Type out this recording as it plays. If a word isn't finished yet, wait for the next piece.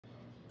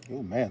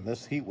Oh man,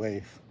 this heat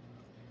wave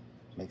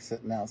makes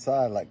sitting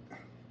outside like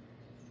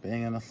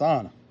being in a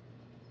sauna.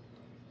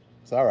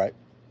 It's all right.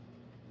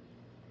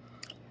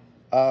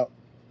 Uh,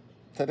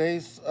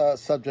 Today's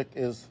subject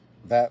is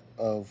that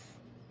of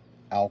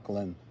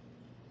alkaline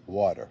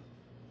water.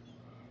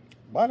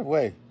 By the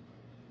way,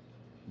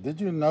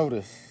 did you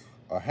notice,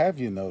 or have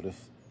you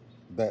noticed,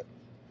 that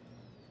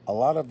a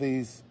lot of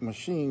these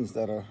machines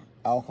that are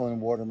alkaline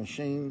water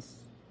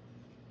machines,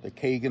 the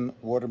Kagan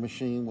water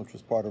machine, which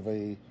was part of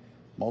a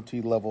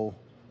multi-level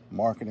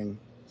marketing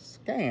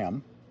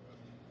scam,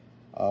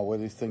 where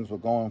these things were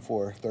going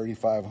for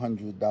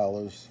 $3,500,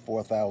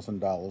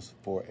 $4,000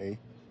 for a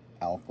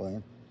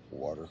alkaline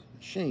water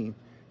machine,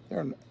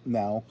 they're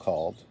now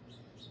called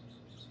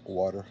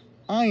water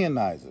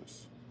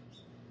ionizers.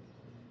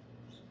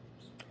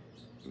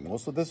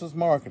 Most of this is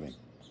marketing.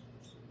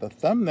 The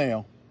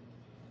thumbnail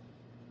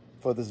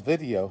for this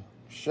video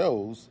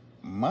shows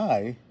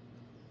my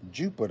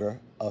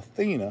Jupiter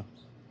Athena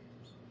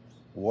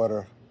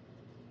water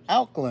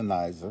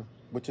alkalinizer,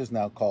 which is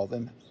now called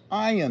an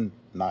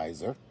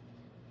ionizer.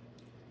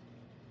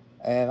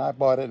 And I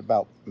bought it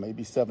about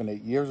maybe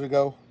 7-8 years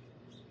ago,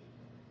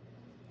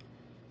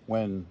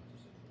 when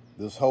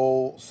this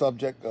whole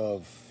subject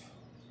of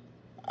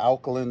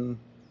alkaline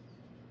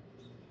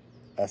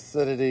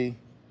acidity,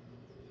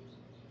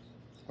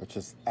 which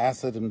is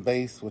acid and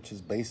base, which is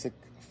basic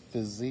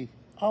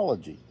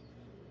physiology,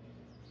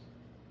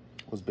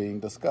 was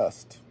being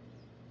discussed.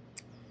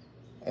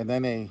 And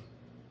then a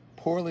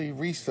poorly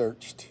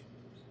researched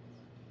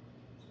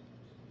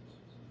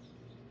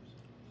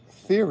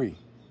theory,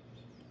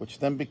 which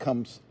then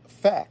becomes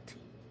fact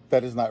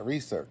that is not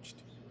researched,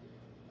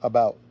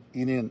 about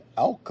eating an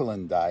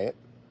alkaline diet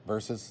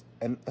versus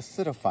an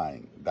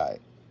acidifying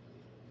diet.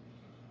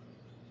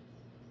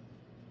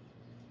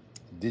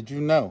 Did you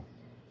know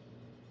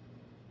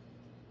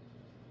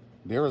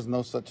there is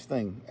no such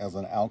thing as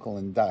an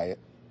alkaline diet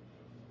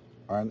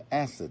or an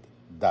acid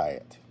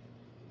diet?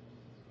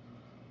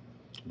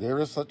 There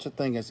is such a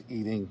thing as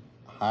eating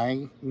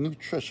high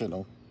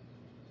nutritional,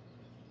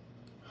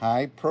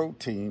 high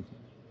protein,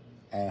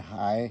 and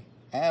high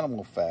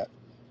animal fat,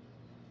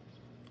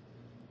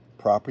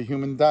 proper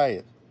human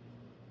diet,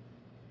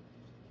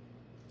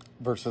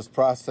 versus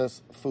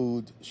processed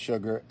food,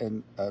 sugar,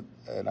 and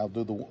I'll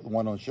do the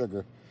one on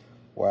sugar,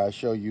 where I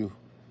show you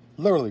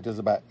literally there's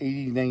about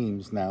 80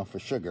 names now for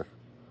sugar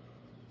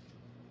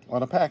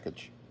on a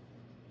package.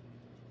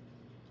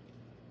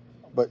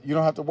 But you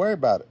don't have to worry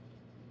about it.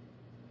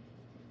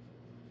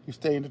 You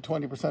stay in the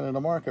 20% of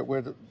the market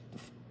where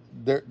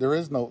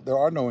there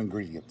are no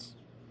ingredients.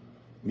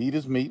 Meat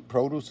is meat,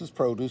 produce is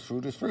produce,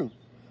 fruit is fruit.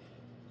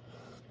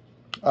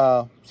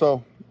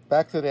 So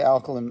back to the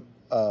alkaline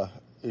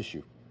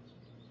issue.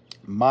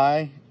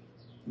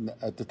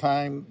 At the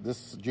time,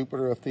 this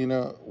Jupiter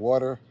Athena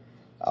water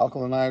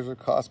alkalinizer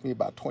cost me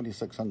about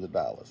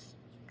 $2,600.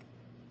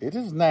 It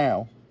is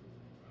now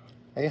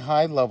a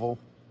high-level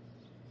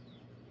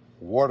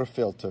water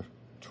filter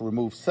to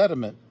remove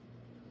sediment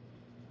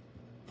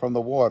from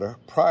the water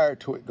prior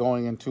to it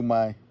going into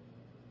my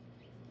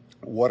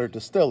water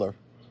distiller,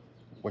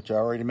 which I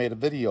already made a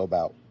video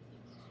about.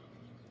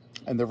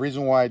 And the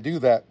reason why I do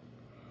that,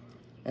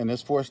 and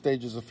there's 4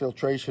 stages of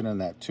filtration in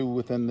that, 2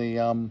 within the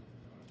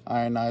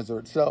ionizer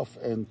itself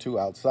and 2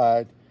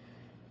 outside.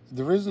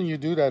 The reason you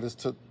do that is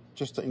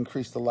just to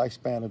increase the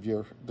lifespan of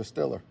your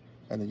distiller,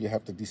 and then you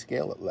have to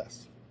descale it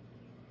less.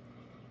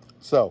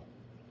 So,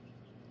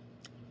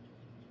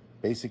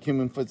 basic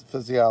human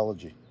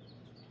physiology.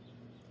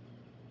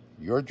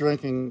 You're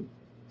drinking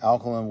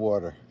alkaline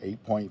water,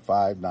 8.5,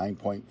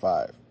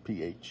 9.5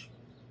 pH.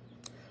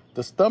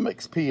 The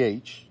stomach's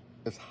pH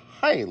is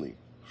highly,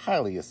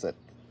 highly acidic.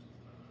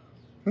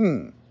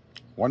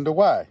 Wonder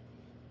why.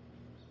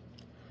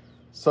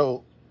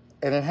 So,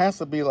 and it has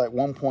to be like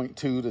 1.2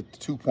 to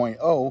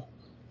 2.0,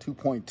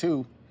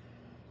 2.2,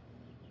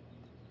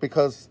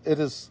 because it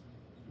is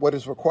what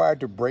is required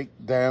to break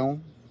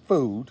down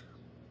food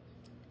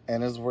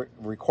and is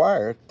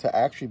required to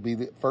actually be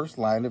the first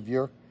line of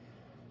your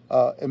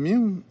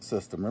immune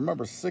system.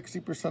 Remember,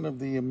 60% of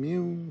the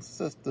immune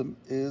system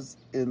is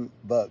in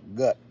the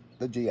gut,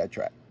 the GI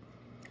tract.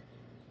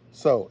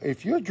 So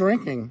if you're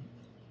drinking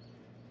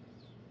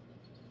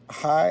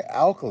high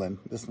alkaline,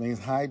 this means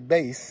high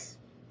base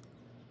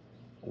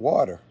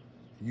water,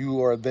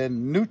 you are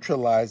then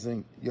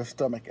neutralizing your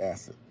stomach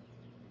acid,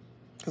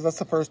 because that's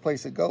the first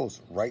place it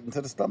goes, right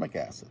into the stomach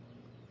acid.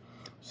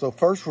 So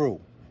first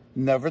rule,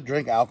 never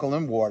drink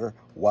alkaline water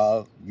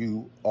while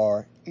you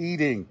are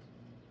eating.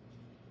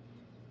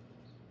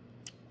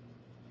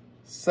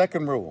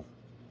 Second rule,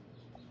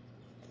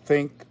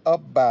 think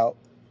about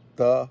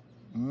the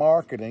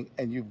marketing,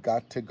 and you've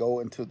got to go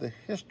into the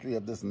history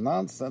of this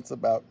nonsense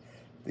about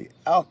the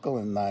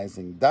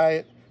alkalinizing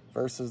diet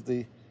versus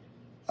the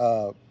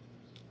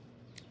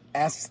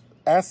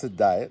acid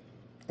diet,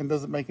 and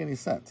does it make any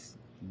sense?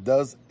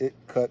 Does it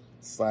cut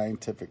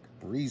scientific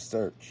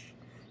research?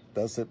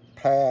 Does it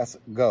pass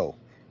go?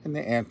 And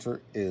the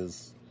answer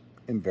is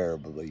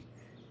invariably,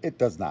 it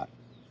does not.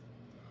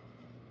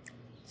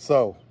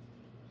 So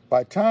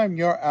by the time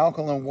your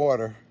alkaline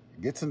water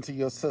gets into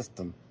your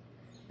system,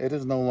 it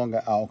is no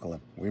longer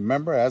alkaline.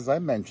 Remember, as I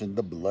mentioned,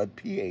 the blood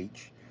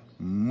pH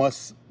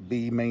must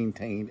be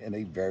maintained in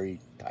a very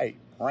tight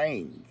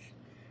range.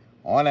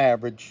 On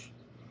average,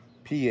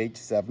 pH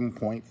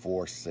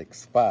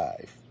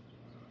 7.465.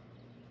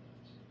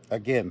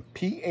 Again,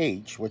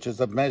 pH, which is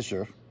a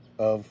measure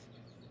of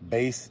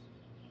base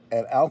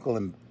and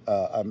alkaline,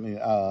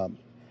 alkaline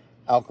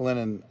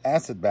and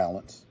acid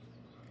balance,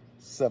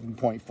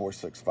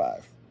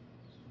 7.465.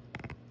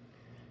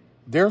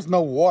 There's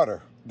no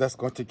water that's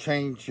going to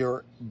change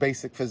your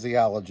basic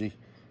physiology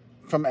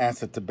from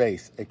acid to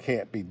base. It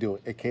can't do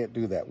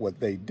that. What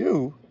they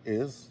do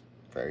is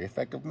very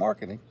effective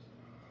marketing.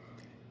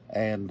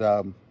 And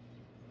are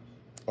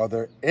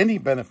there any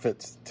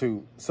benefits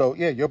to? So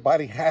yeah, your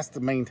body has to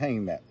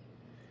maintain that.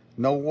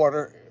 No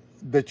water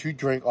that you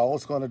drink, all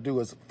it's going to do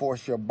is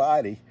force your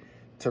body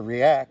to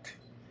react,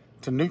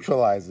 to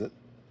neutralize it.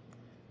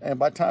 And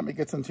by the time it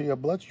gets into your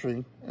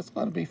bloodstream, it's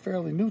going to be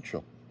fairly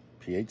neutral.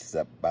 pH is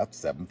about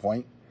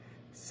 6.9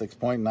 to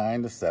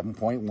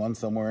 7.1,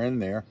 somewhere in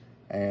there.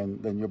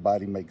 And then your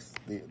body makes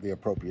the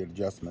appropriate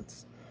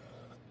adjustments.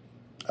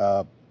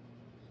 So,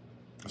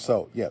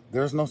 yeah,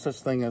 there's no such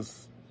thing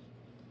as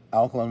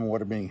alkaline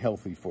water being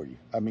healthy for you.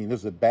 I mean,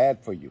 is it bad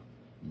for you?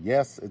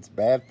 Yes, it's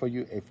bad for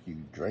you if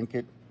you drink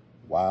it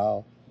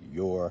while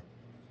you're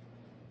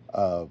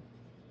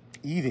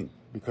eating,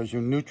 because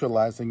you're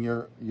neutralizing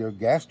your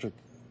gastric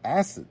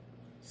acid,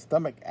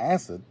 stomach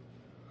acid,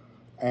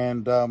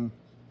 and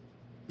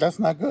that's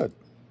not good.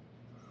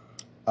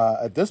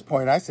 At this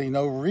point, I see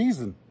no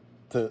reason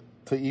to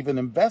even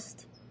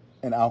invest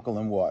in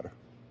alkaline water,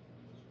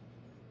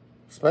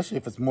 especially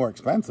if it's more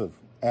expensive.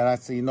 And I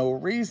see no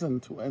reason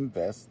to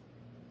invest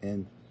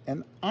in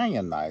an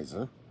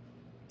ionizer,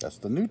 that's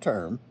the new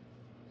term,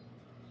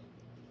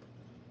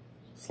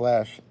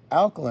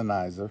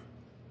 /alkalinizer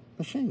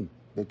machine.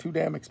 They're too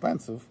damn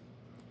expensive.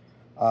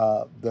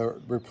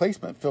 The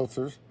replacement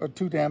filters are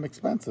too damn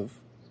expensive.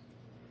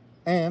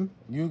 And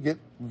you get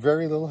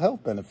very little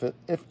health benefit,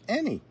 if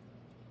any.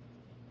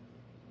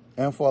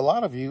 And for a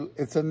lot of you,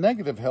 it's a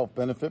negative health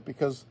benefit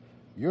because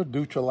you're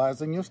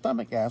neutralizing your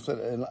stomach acid.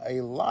 And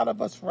a lot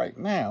of us right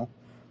now,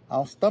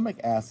 our stomach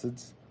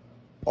acids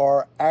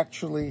are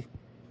actually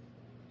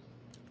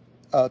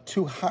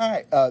too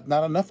high,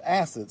 not enough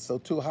acid, so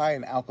too high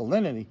in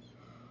alkalinity.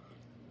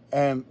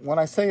 And when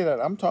I say that,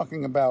 I'm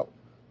talking about,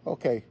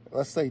 okay,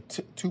 let's say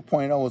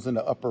 2.0 is in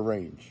the upper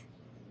range.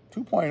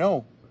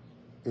 2.0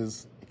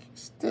 is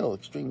still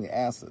extremely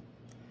acid.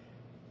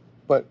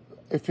 But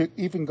if it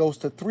even goes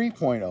to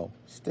 3.0,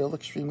 still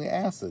extremely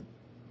acid,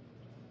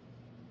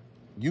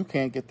 you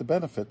can't get the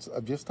benefits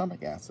of your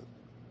stomach acid.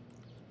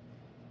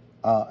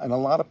 And a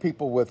lot of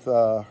people with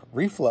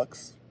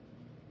reflux,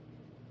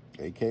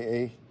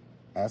 aka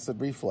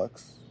acid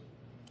reflux,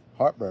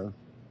 heartburn,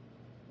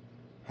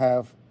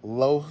 have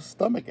low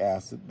stomach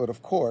acid, but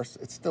of course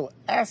it's still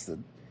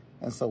acid.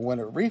 And so when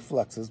it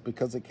refluxes,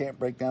 because it can't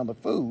break down the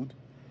food,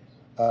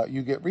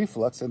 you get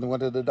reflux. And what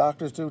do the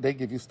doctors do? They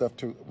give you stuff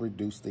to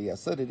reduce the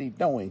acidity,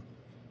 knowing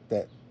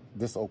that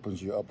this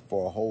opens you up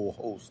for a whole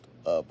host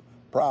of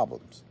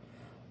problems.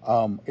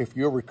 If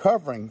you're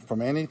recovering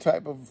from any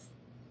type of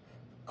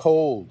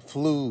cold,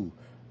 flu,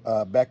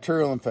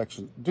 bacterial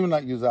infection, do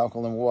not use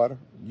alkaline water.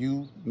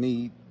 You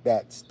need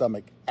that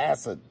stomach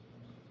acid.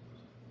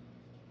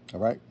 All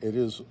right? It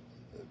is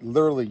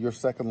literally your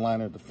second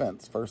line of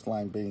defense. First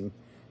line being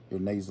your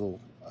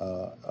nasal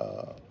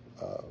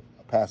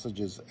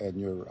passages and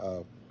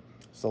your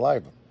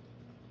saliva.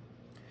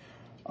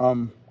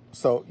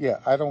 So yeah,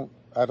 I don't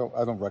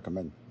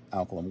recommend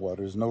alkaline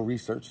water. There's no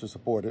research to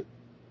support it.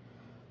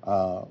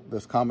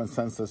 There's common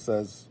sense that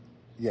says,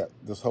 yeah,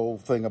 this whole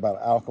thing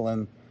about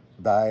alkaline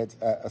diets,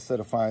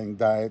 acidifying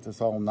diets,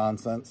 it's all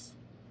nonsense.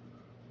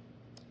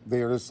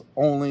 There's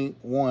only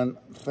one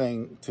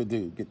thing to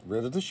do. Get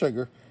rid of the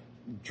sugar,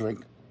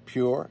 drink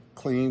pure,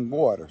 clean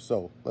water.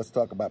 So let's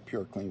talk about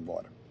pure, clean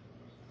water.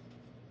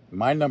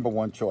 My number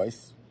one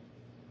choice,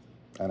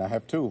 and I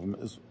have two of them,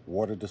 is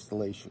water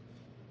distillation.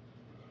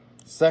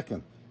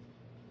 Second,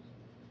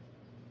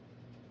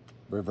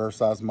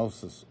 reverse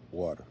osmosis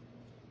water.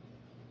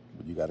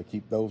 But you got to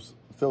keep those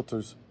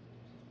filters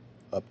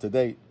up to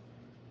date.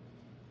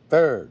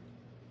 Third,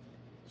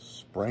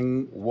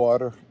 spring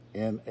water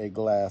in a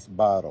glass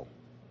bottle.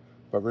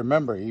 But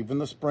remember, even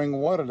the spring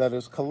water that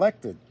is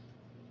collected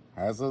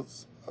has a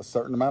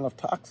certain amount of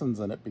toxins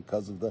in it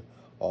because of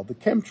all the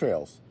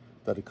chemtrails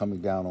that are coming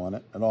down on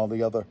it and all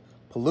the other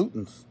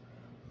pollutants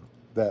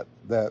that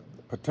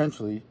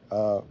potentially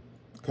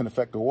can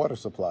affect the water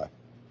supply.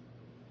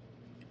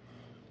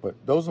 But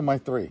those are my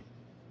three.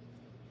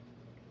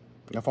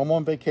 If I'm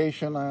on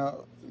vacation, then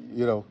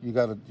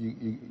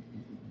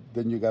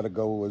you gotta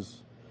go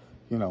as,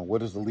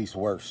 what is the least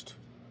worst.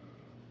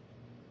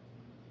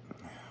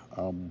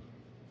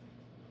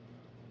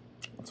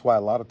 That's why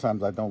a lot of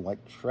times I don't like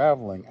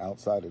traveling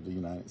outside of the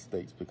United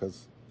States,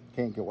 because I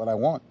can't get what I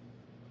want.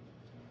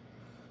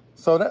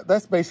 So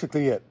that's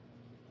basically it.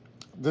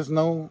 There's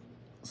no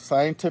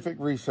scientific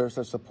research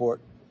that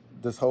support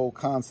this whole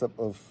concept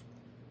of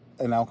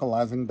an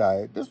alkalizing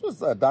diet. This was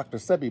Dr.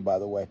 Sebi, by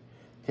the way,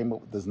 came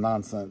up with this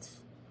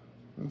nonsense.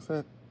 He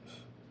said,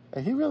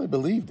 and he really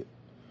believed it.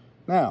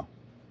 Now,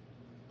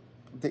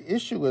 the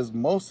issue is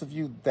most of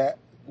you that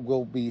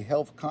will be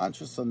health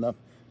conscious enough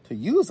to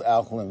use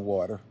alkaline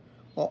water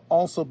will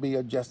also be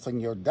adjusting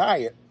your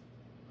diet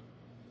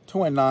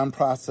to a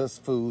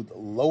non-processed food,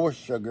 lower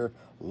sugar,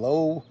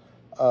 low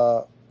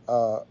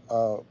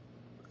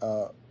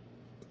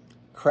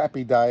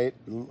crappy diet,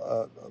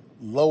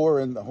 lower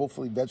in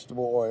hopefully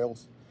vegetable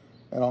oils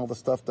and all the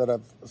stuff that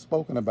I've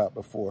spoken about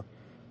before.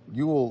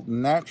 You will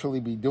naturally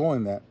be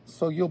doing that,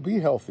 so you'll be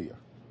healthier.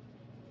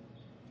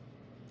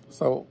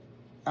 So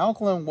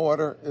alkaline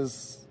water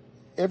is,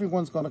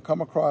 everyone's going to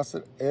come across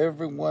it.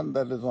 Everyone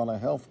that is on a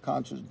health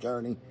conscious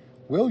journey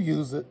will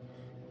use it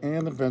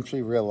and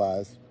eventually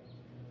realize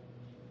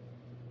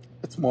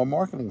it's more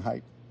marketing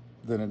hype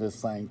than it is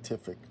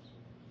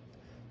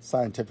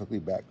scientifically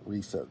backed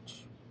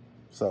research.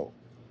 So,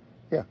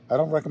 yeah, I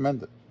don't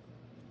recommend it.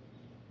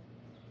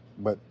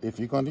 But if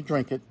you're going to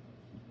drink it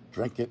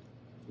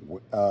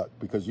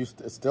because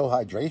it's still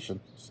hydration.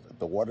 If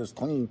the water's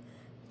clean,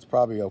 it's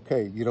probably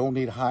okay. You don't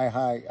need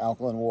high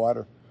alkaline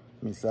water.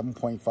 I mean,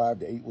 7.5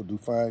 to 8 will do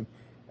fine.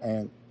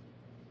 And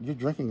you're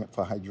drinking it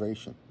for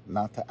hydration,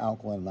 not to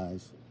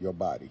alkalinize your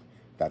body.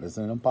 That is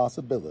an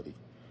impossibility.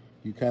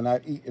 You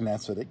cannot eat an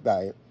acidic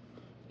diet.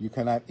 You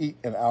cannot eat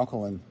an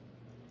alkaline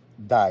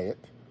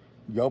diet.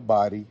 Your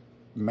body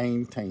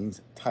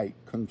maintains tight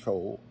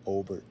control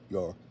over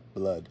your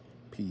blood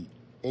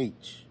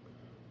pH.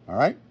 All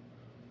right?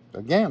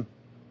 Again,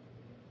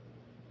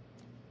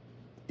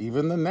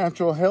 even the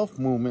natural health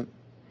movement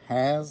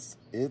has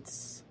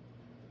its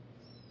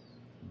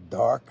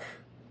dark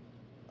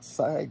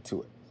side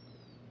to it.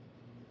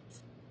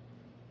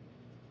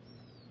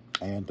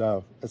 And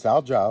it's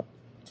our job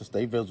to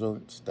stay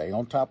vigilant, stay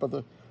on top of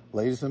the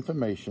latest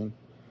information,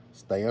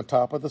 stay on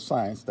top of the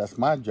science. That's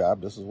my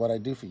job. This is what I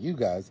do for you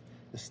guys,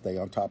 is stay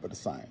on top of the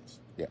science.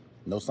 Yeah,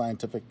 no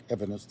scientific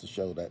evidence to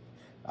show that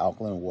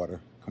alkaline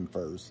water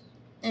confers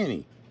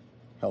any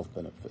health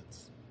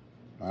benefits.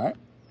 All right?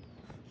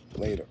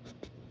 Later.